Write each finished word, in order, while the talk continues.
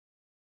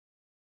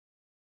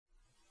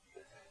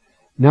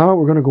Now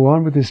we're going to go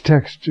on with this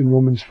text in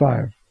Romans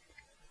 5.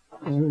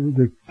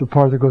 The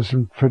part that goes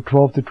from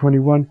 12 to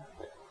 21.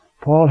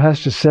 Paul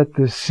has to set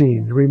this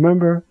scene.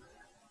 Remember,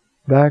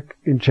 back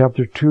in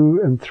chapter 2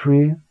 and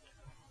 3,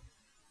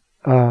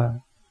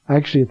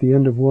 actually at the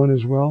end of 1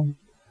 as well,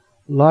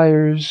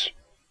 liars,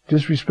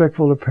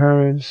 disrespectful to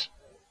parents,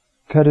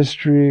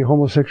 pedestry,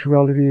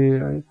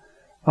 homosexuality,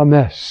 a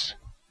mess.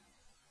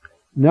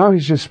 Now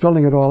he's just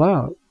spelling it all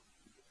out.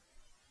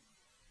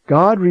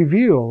 God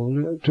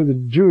revealed to the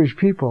Jewish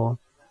people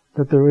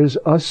that there is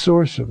a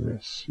source of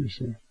this, you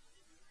see.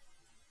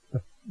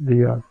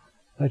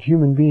 That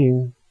human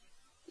being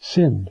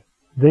sinned.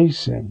 They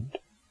sinned.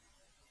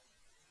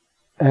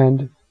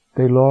 And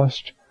they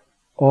lost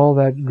all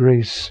that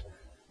grace,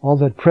 all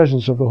that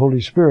presence of the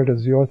Holy Spirit,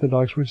 as the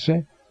Orthodox would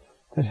say,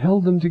 that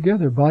held them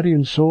together, body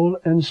and soul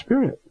and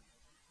spirit.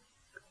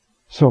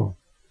 So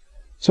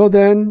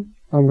then,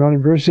 I'm going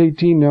in verse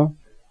 18 now.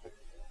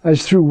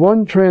 As through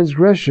one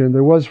transgression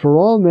there was for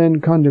all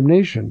men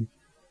condemnation,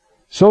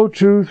 so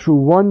too through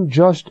one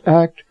just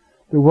act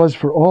there was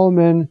for all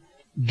men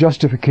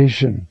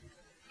justification,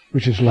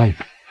 which is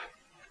life.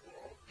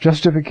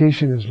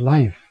 Justification is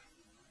life.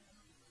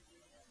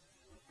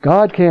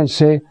 God can't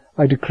say,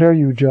 I declare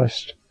you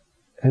just,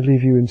 and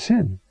leave you in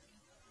sin.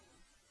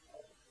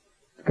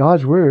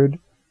 God's word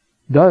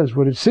does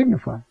what it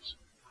signifies.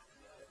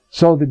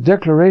 So the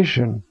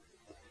declaration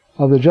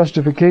of the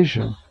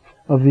justification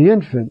of the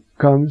infant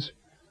comes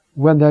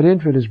when that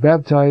infant is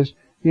baptized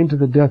into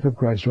the death of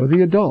Christ, or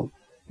the adult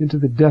into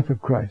the death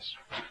of Christ.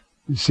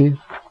 You see?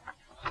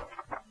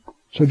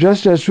 So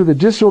just as through the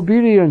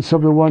disobedience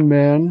of the one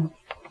man,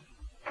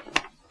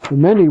 the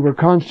many were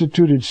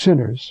constituted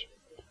sinners,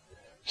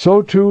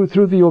 so too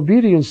through the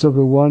obedience of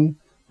the one,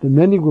 the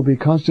many will be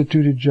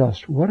constituted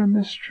just. What a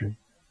mystery.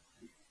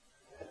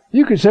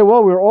 You could say,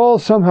 well, we're all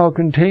somehow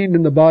contained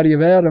in the body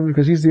of Adam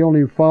because he's the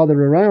only father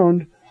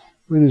around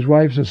with his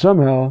wife, so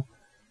somehow.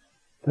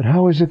 But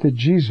how is it that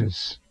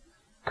Jesus,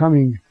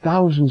 coming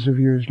thousands of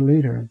years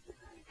later,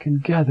 can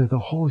gather the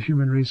whole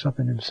human race up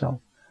in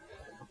himself?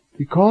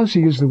 Because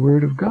he is the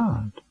Word of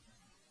God.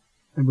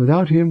 And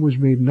without him was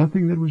made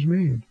nothing that was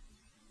made.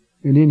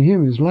 And in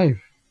him is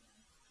life.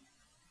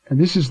 And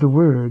this is the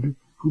Word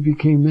who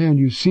became man.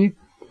 You see,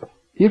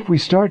 if we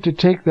start to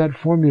take that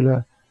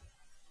formula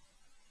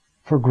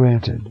for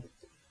granted,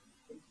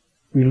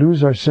 we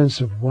lose our sense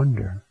of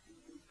wonder.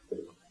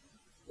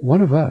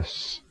 One of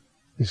us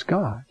is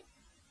God.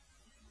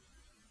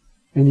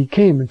 And he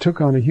came and took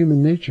on a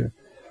human nature.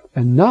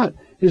 And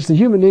it's the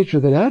human nature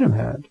that Adam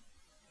had,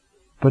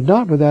 but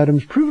not with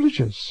Adam's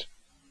privileges.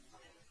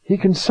 He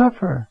can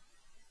suffer.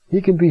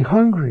 He can be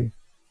hungry.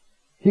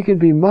 He can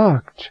be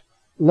mocked,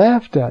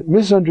 laughed at,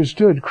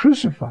 misunderstood,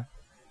 crucified.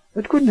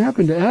 That couldn't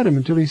happen to Adam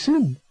until he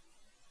sinned.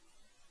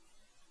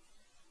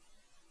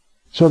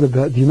 So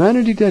the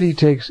humanity that he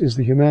takes is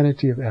the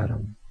humanity of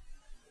Adam.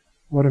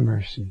 What a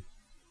mercy.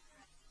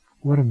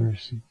 What a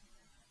mercy.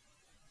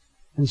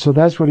 And so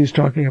that's what he's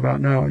talking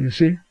about now, you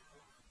see?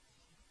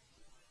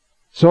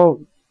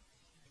 So,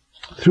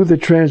 through the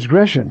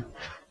transgression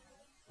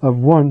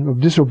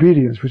of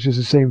disobedience, which is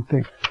the same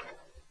thing.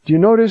 Do you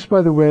notice,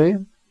 by the way,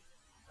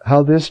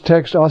 how this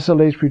text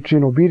oscillates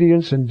between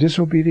obedience and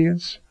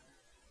disobedience?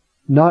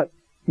 Not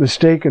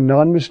mistake and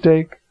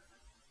non-mistake,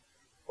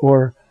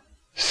 or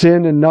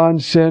sin and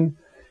non-sin.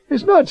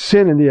 It's not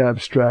sin in the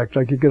abstract,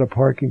 like you get a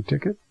parking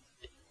ticket.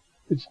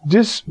 It's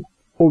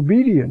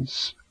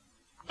disobedience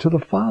to the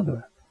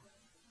Father.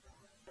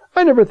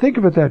 I never think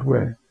of it that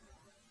way.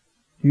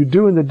 You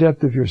do in the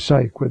depth of your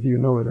psyche, whether you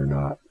know it or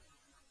not.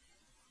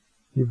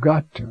 You've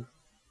got to.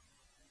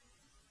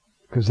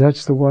 Because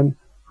that's the one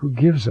who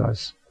gives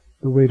us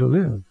the way to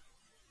live.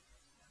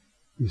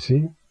 You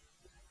see?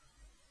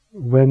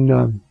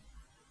 When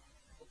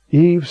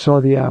Eve saw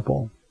the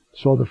apple,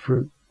 saw the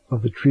fruit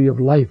of the tree of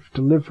life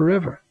to live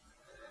forever,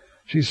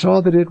 she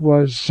saw that it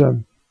was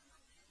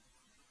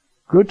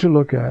good to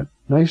look at,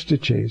 nice to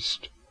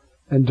taste,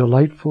 and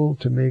delightful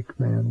to make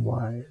man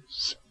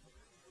wise.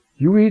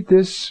 You eat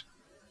this,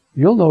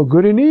 you'll know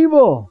good and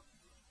evil.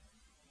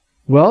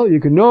 Well,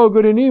 you can know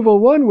good and evil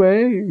one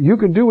way. You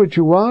can do what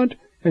you want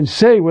and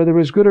say whether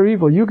it's good or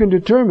evil. You can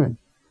determine.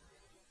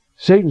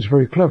 Satan's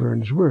very clever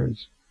in his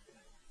words.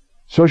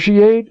 So she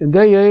ate, and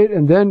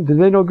then, did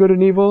they know good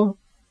and evil?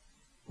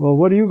 Well,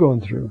 what are you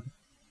going through?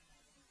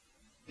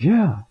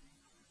 Yeah.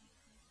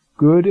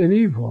 Good and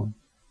evil.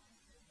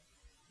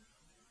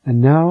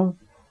 And now,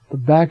 the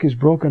back is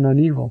broken on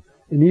evil.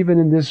 And even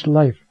in this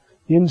life,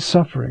 in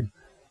suffering,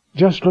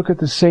 just look at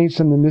the saints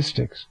and the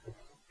mystics,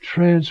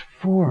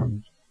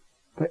 transformed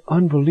by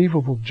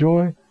unbelievable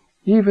joy,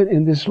 even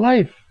in this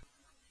life.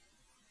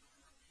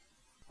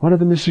 One of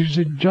the mystics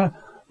said,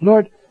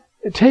 Lord,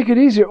 take it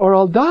easy or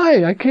I'll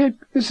die. I can't,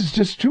 this is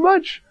just too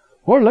much.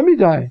 Or let me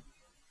die.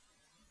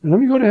 And let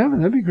me go to heaven.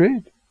 That'd be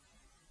great.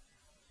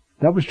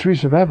 That was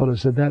Teresa of Avila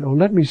said that. Oh,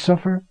 let me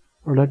suffer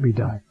or let me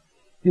die.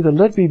 Either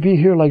let me be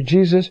here like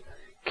Jesus,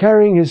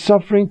 carrying his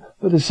suffering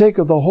for the sake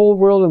of the whole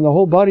world and the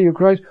whole body of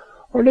Christ,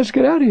 or let's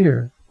get out of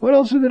here. What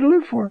else is there to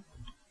live for?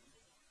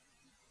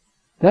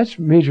 That's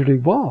Major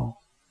League Ball.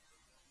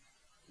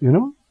 You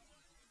know?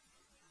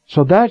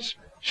 So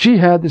she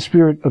had the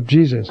Spirit of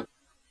Jesus.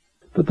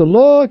 But the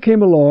law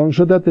came along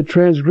so that the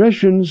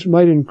transgressions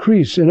might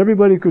increase, and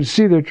everybody could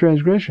see their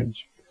transgressions.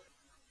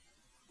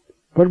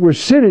 But where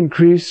sin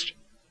increased,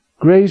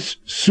 grace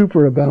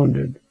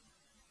superabounded.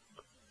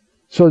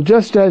 So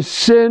just as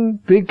sin,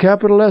 big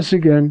capital S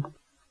again,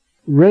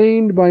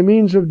 reigned by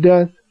means of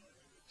death,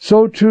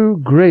 so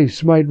too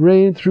grace might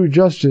reign through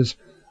justice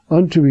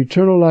unto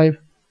eternal life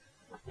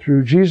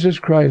through Jesus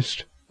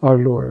Christ our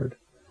Lord.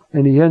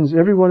 And he ends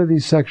every one of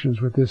these sections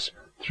with this,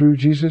 through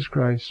Jesus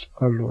Christ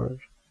our Lord.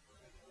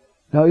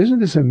 Now, isn't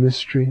this a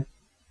mystery?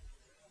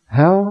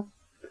 How?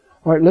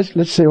 All right,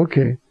 let's say,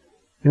 okay,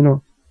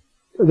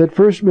 that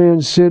first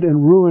man sinned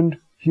and ruined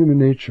human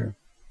nature.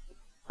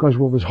 Because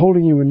what was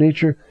holding human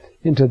nature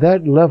into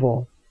that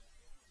level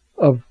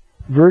of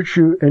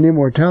virtue and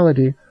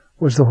immortality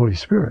was the Holy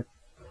Spirit.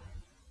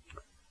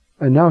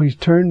 And now he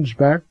turns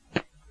back,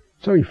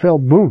 so he fell,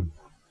 boom,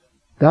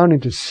 down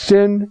into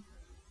sin.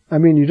 I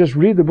mean, you just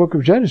read the book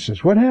of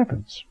Genesis. What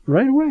happens?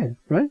 Right away,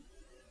 right?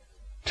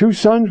 2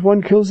 sons,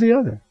 one kills the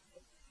other.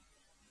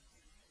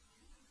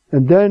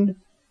 And then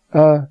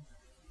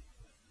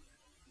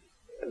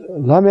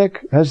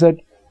Lamech has that,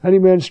 any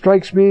man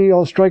strikes me,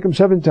 I'll strike him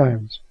 7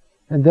 times.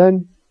 And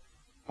then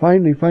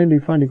finally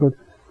goes,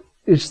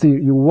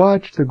 you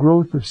watch the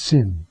growth of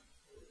sin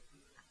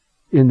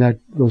in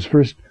those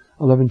first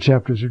 11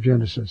 chapters of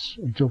Genesis.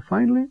 Until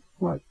finally,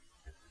 what?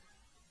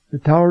 The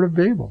Tower of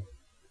Babel.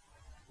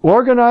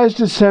 Organized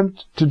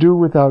attempt to do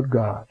without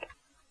God.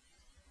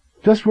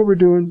 Just what we're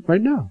doing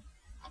right now.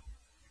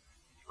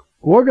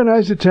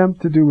 Organized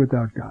attempt to do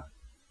without God.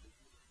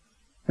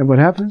 And what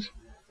happens?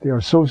 They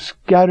are so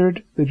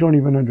scattered, they don't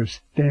even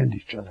understand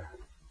each other.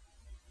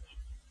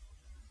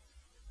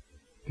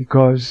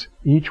 Because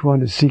each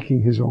one is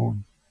seeking his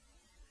own.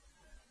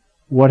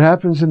 What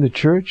happens in the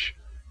church,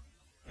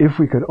 if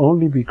we could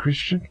only be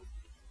Christian,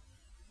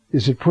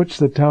 is it puts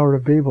the Tower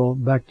of Babel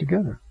back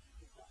together.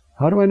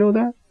 How do I know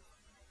that?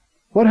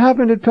 What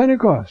happened at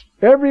Pentecost?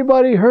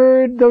 Everybody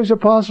heard those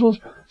apostles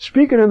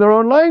speaking in their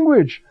own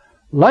language.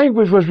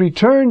 Language was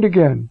returned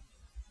again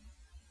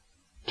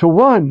to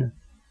one.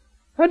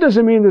 That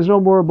doesn't mean there's no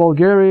more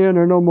Bulgarian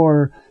or no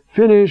more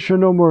Finnish or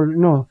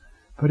no.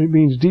 But it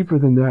means deeper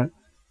than that.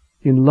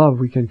 In love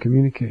we can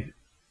communicate.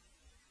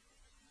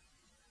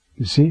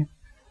 You see?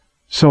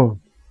 So,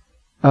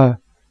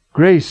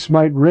 grace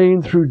might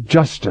reign through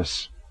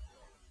justice.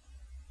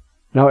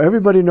 Now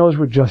everybody knows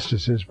what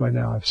justice is by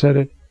now. I've said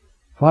it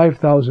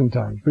 5,000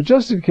 times. But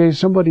just in case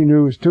somebody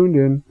new is tuned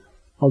in,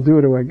 I'll do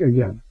it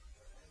again.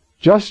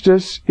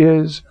 Justice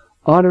is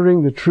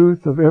honoring the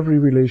truth of every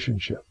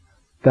relationship.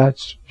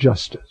 That's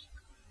justice.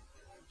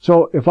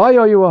 So if I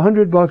owe you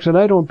 $100 and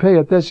I don't pay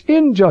it, that's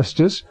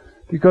injustice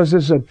because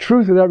there's a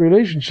truth of that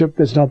relationship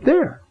that's not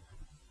there.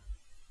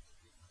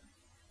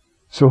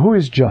 So who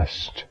is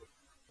just?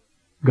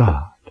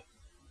 God,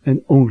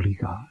 and only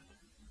God.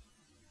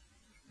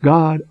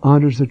 God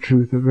honors the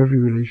truth of every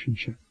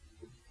relationship.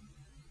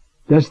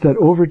 That's that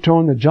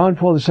overtone that John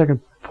Paul II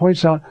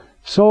points out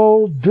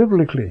so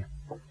biblically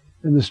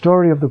in the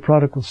story of the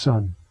prodigal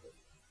son.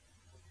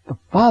 The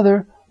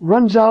father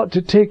runs out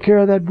to take care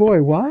of that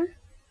boy. Why?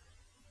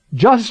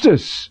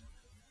 Justice.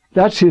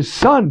 That's his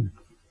son.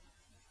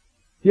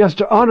 He has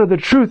to honor the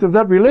truth of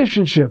that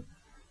relationship.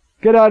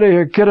 Get out of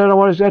here, kid. I don't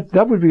want to.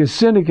 That would be a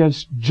sin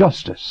against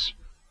justice.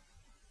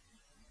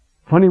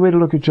 Funny way to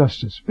look at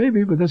justice.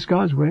 Maybe, but that's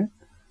God's way.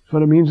 That's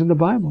what it means in the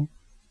Bible.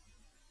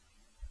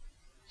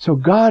 So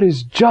God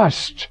is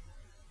just.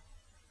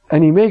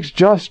 And he makes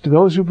just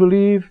those who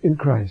believe in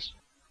Christ.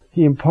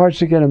 He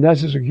imparts again, and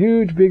that's just a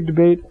huge, big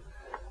debate.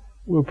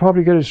 We'll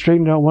probably get it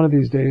straightened out one of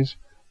these days.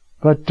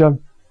 But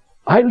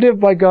I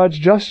live by God's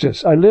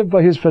justice. I live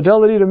by his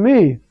fidelity to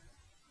me.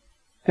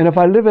 And if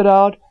I live it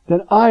out,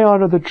 then I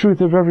honor the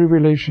truth of every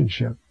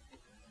relationship.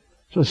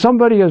 So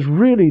somebody has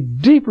really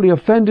deeply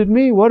offended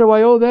me. What do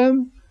I owe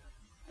them?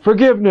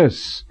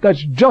 Forgiveness.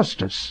 That's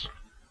justice.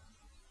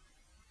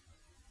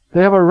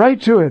 They have a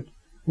right to it.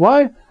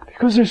 Why?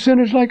 Because they're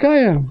sinners like I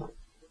am.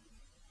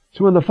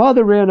 So when the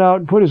father ran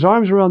out and put his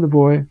arms around the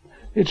boy,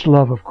 it's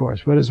love, of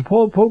course. But as the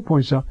Pope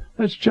points out,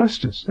 that's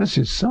justice. That's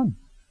his son.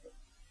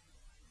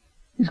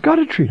 He's got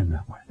to treat him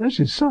that way. That's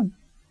his son.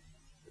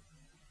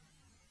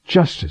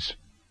 Justice.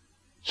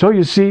 So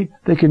you see,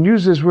 they can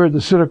use this word, the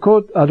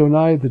Sirakot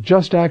Adonai, the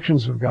just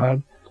actions of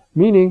God,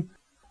 meaning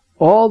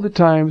all the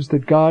times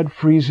that God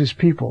frees his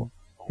people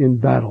in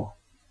battle.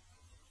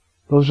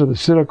 Those are the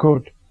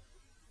Sirakot,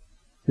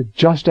 the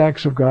just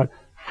acts of God,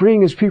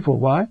 freeing his people.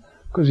 Why?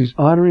 Because he's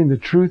honoring the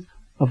truth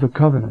of the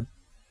covenant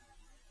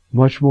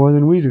much more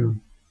than we do.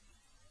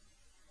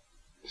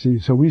 See,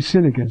 so we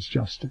sin against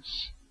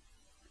justice.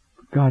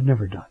 But God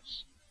never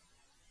does.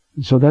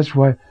 And so that's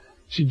why,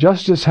 see,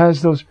 justice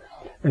has those.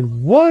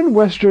 And one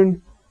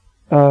Western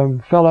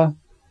fella,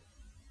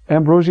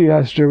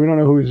 Ambrosiaster, we don't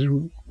know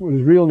what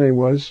his real name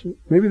was.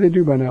 Maybe they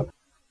do by now.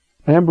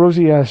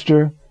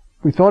 Ambrosiaster,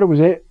 we thought it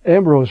was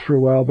Ambrose for a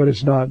while, but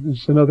it's not.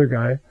 It's another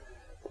guy.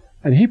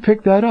 And he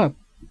picked that up.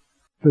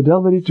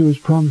 Fidelity to his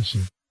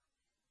promises.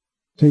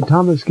 St.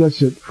 Thomas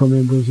gets it from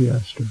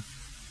Ambrosiaster.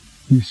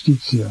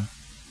 Justitia.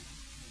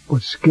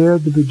 What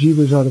scared the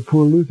bejeebers out of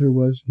poor Luther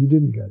was he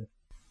didn't get it.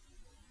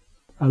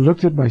 I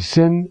looked at my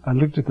sin, I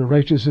looked at the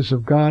righteousness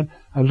of God,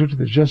 I looked at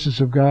the justice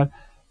of God,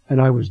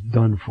 and I was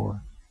done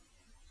for.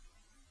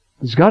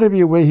 There's got to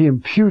be a way he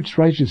imputes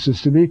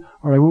righteousness to me,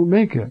 or I won't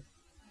make it.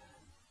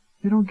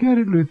 You don't get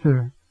it,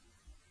 Luther.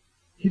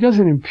 He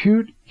doesn't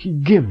impute, he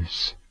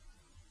gives.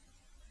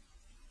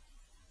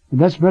 And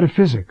that's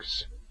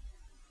metaphysics.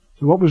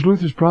 So what was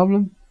Luther's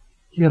problem?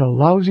 He had a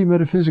lousy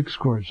metaphysics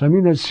course. I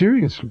mean that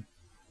seriously.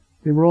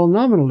 They were all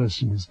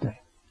nominalists in his day.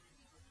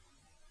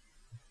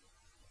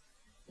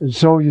 And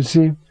so, you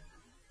see,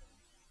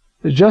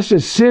 just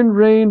as sin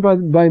reigned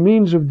by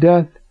means of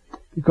death,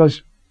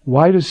 because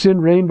why does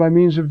sin reign by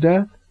means of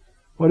death?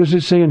 What does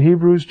it say in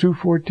Hebrews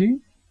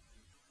 2:14?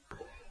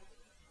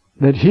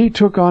 That he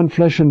took on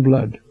flesh and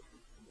blood,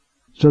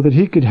 so that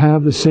he could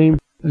have the same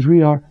as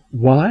we are.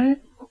 Why?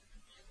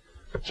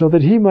 So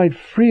that he might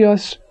free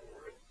us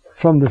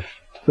from the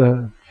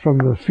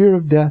fear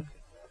of death,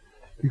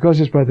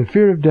 because it's by the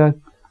fear of death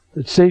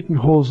that Satan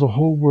holds the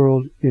whole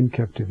world in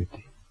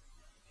captivity.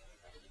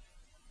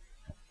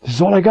 This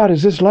is all I got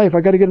is this life.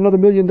 I got to get another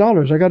 $1 million.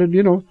 I got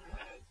to,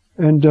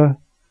 and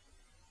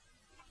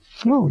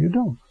no, you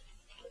don't.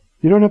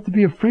 You don't have to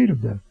be afraid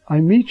of death.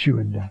 I meet you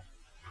in death.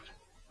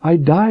 I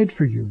died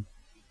for you.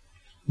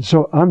 And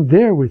so I'm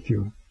there with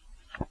you.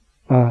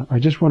 I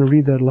just want to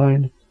read that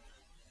line.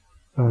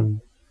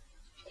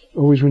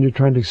 Always when you're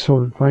trying to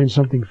find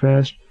something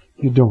fast,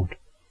 you don't.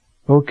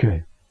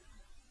 Okay.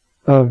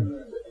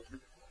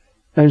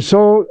 And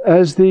so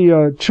as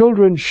the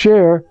children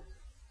share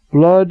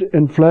blood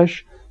and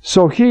flesh,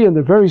 so he in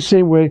the very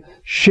same way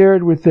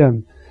shared with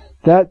them,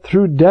 that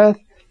through death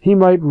he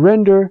might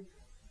render,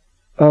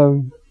 he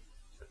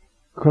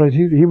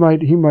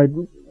might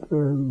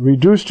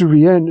reduce to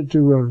rien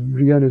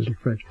is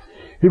French.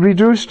 He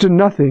reduced to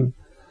nothing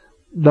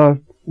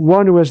the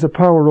one who has the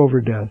power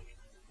over death,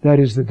 that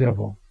is the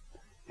devil.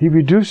 He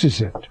reduces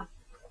it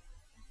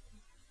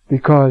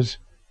because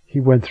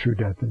he went through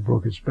death and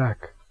broke its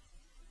back.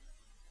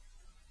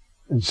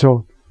 And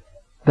so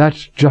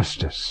that's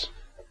justice.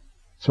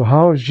 So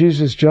how is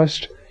Jesus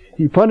just?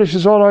 He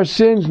punishes all our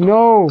sins?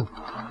 No.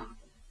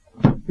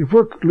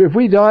 If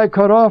we die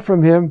cut off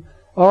from him,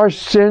 our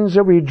sins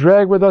that we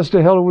drag with us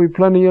to hell will be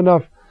plenty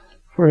enough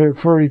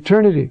for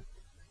eternity.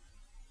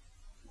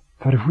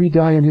 But if we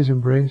die in his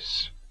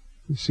embrace,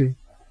 you see,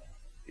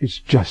 it's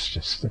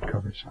justice that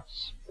covers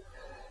us.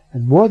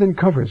 And more than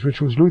covers,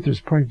 which was Luther's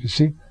point, you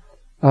see,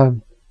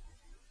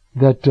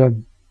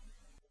 that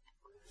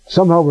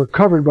somehow we're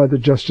covered by the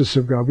justice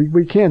of God.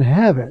 We can't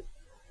have it.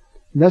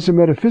 And that's a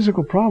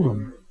metaphysical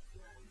problem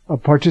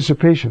of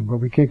participation, but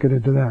we can't get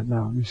into that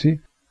now, you see.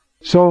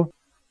 So,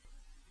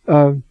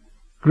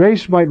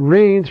 grace might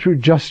reign through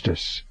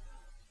justice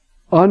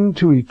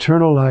unto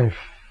eternal life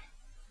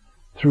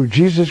through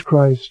Jesus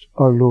Christ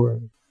our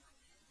Lord.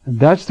 And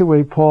that's the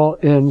way Paul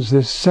ends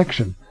this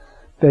section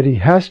that he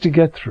has to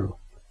get through.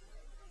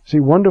 See,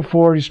 1 to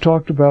 4, he's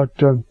talked about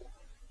the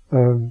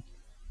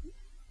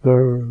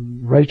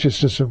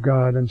righteousness of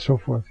God and so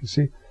forth, you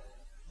see.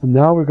 And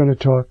now we're going to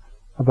talk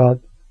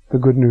about the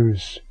good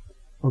news.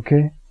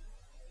 Okay?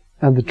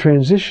 And the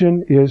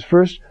transition is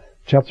first,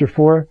 chapter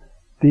 4,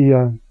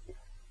 the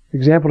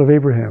example of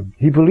Abraham.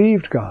 He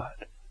believed God.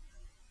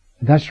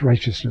 And that's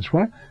righteousness.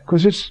 Why?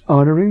 Because it's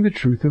honoring the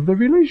truth of the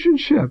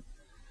relationship.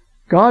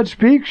 God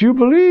speaks, you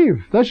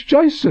believe. That's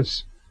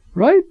justice.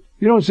 Right?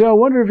 You don't say, I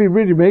wonder if he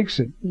really makes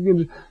it.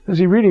 Does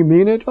he really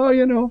mean it?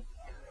 Oh,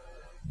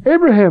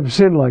 Abraham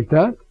sinned like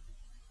that.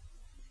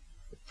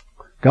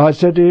 God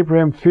said to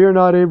Abraham, fear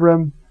not,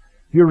 Abraham,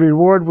 your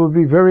reward will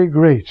be very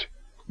great.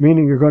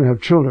 Meaning you're going to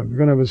have children. You're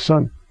going to have a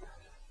son.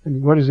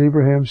 And what does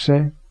Abraham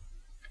say?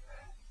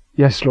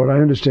 Yes, Lord, I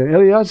understand.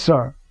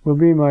 Eleazar will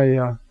be my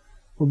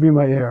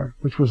heir,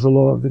 which was the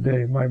law of the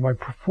day, my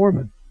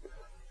foreman.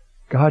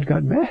 God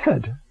got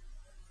mad.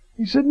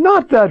 He said,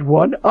 not that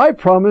one. I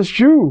promised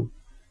you.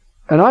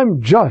 And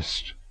I'm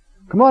just.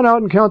 Come on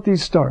out and count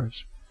these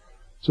stars.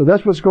 So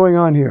that's what's going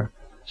on here.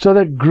 So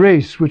that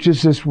grace, which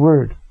is this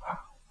word,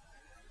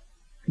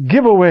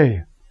 give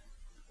away,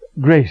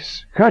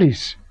 grace,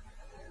 charis,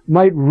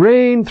 might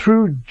reign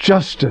through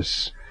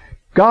justice,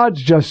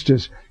 God's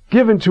justice,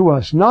 given to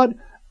us, not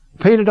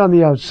painted on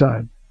the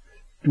outside,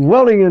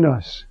 dwelling in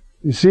us,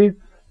 you see,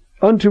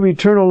 unto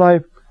eternal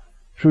life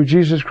through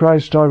Jesus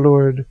Christ our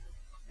Lord.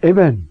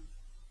 Amen.